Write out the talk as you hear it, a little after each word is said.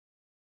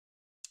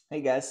Hey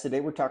guys,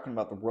 today we're talking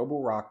about the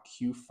roborock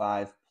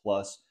Q5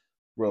 Plus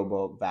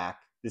RoboVac.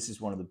 This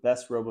is one of the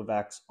best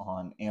RoboVacs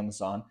on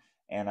Amazon,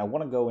 and I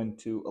want to go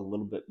into a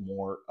little bit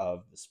more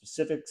of the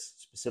specifics,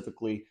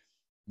 specifically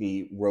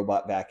the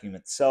robot vacuum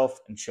itself,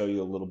 and show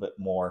you a little bit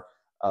more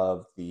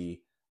of the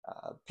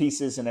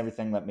pieces and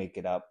everything that make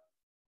it up.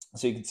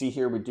 So you can see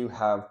here we do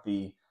have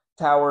the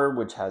tower,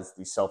 which has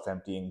the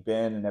self-emptying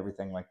bin and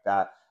everything like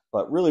that.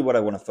 But really what I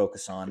want to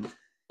focus on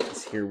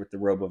is here with the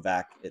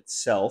RoboVac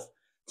itself.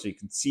 So you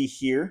can see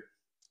here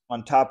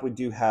on top we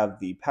do have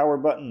the power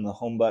button, the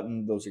home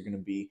button. Those are going to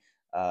be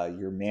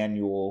your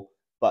manual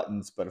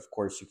buttons, but of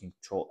course you can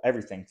control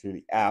everything through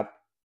the app.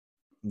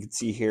 You can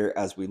see here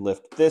as we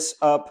lift this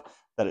up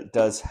that it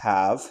does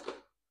have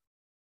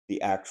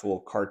the actual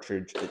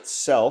cartridge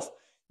itself.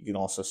 You can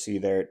also see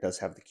there it does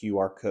have the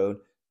QR code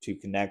to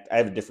connect. I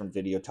have a different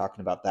video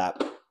talking about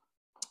that,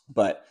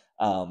 but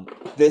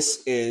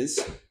this is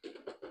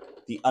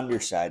the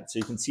underside. So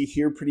you can see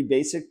here pretty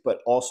basic, but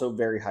also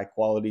very high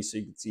quality. So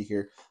you can see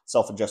here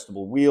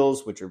self-adjustable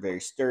wheels, which are very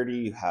sturdy.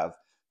 You have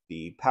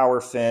the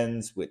power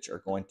fins, which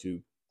are going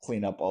to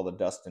clean up all the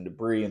dust and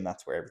debris, and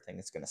that's where everything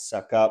is going to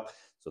suck up.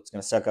 So it's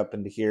going to suck up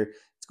into here.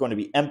 It's going to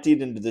be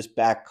emptied into this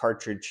back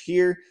cartridge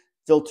here,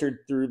 filtered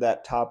through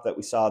that top that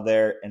we saw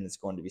there, and it's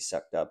going to be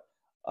sucked up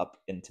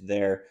into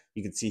there.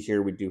 You can see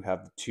here we do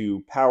have the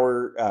two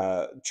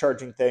power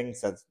charging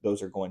things.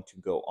 Those are going to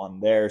go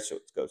on there. So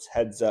it goes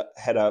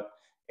head up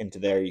into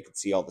there. You can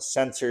see all the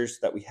sensors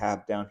that we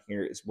have down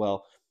here as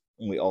well.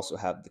 And we also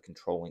have the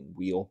controlling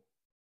wheel.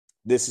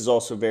 This is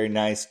also very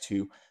nice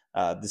to,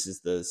 this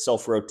is the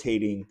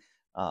self-rotating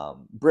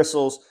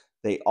bristles.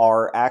 They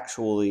are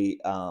actually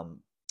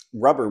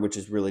rubber, which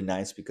is really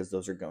nice because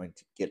those are going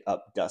to get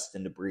up dust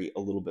and debris a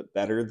little bit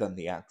better than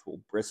the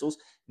actual bristles.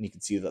 And you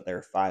can see that there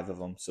are 5 of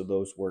them. So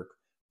those work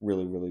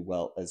really, really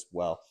well as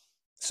well.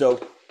 So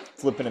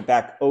flipping it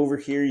back over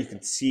here, you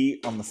can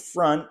see on the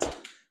front,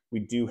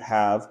 we do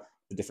have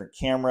the different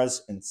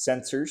cameras and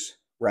sensors,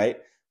 right?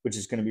 Which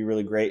is going to be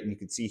really great. And you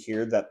can see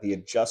here that the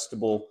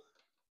adjustable,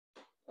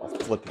 I'll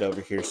flip it over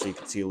here so you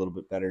can see a little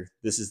bit better.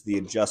 This is the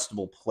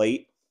adjustable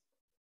plate,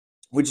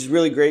 which is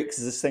really great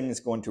because this thing is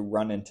going to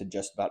run into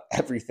just about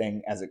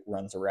everything as it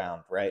runs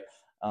around, right?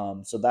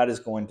 So that is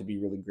going to be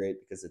really great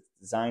because it's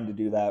designed to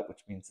do that,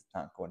 which means it's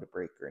not going to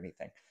break or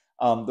anything.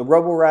 The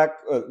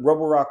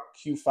roborock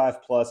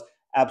Q5 Plus,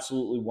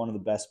 absolutely one of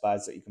the best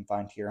buys that you can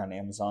find here on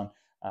Amazon.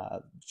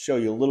 Show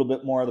you a little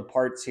bit more of the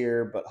parts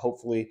here, but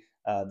hopefully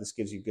this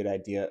gives you a good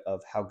idea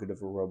of how good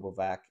of a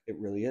RoboVac it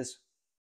really is.